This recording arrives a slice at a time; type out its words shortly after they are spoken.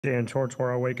Dan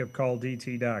Tortora,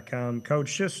 WakeUpCall,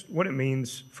 Coach, just what it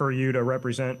means for you to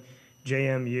represent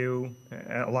JMU.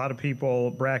 A lot of people,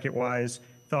 bracket-wise,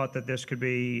 thought that this could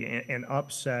be an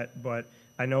upset, but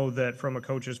I know that from a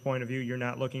coach's point of view, you're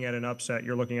not looking at an upset.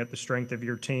 You're looking at the strength of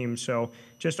your team. So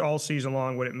just all season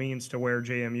long, what it means to wear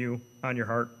JMU on your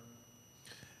heart.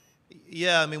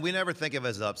 Yeah, I mean, we never think of it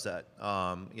as upset.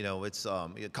 It's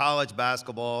college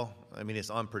basketball. I mean,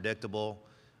 it's unpredictable.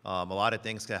 A lot of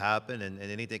things can happen, and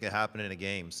anything can happen in a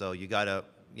game. So you got to,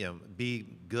 be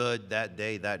good that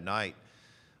day, that night.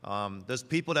 Those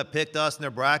people that picked us in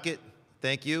their bracket,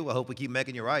 thank you. I hope we keep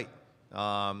making you right.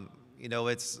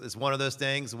 It's one of those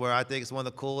things where I think it's one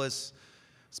of the coolest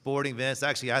sporting events.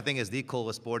 Actually, I think it's the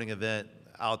coolest sporting event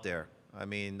out there. I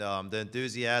mean, the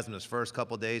enthusiasm, those first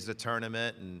couple of days of the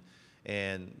tournament,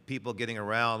 and people getting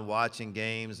around, watching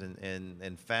games,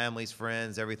 and families,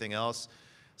 friends, everything else.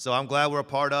 So I'm glad we're a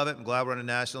part of it. I'm glad we're on the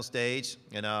national stage,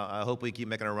 and I hope we keep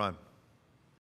making a run.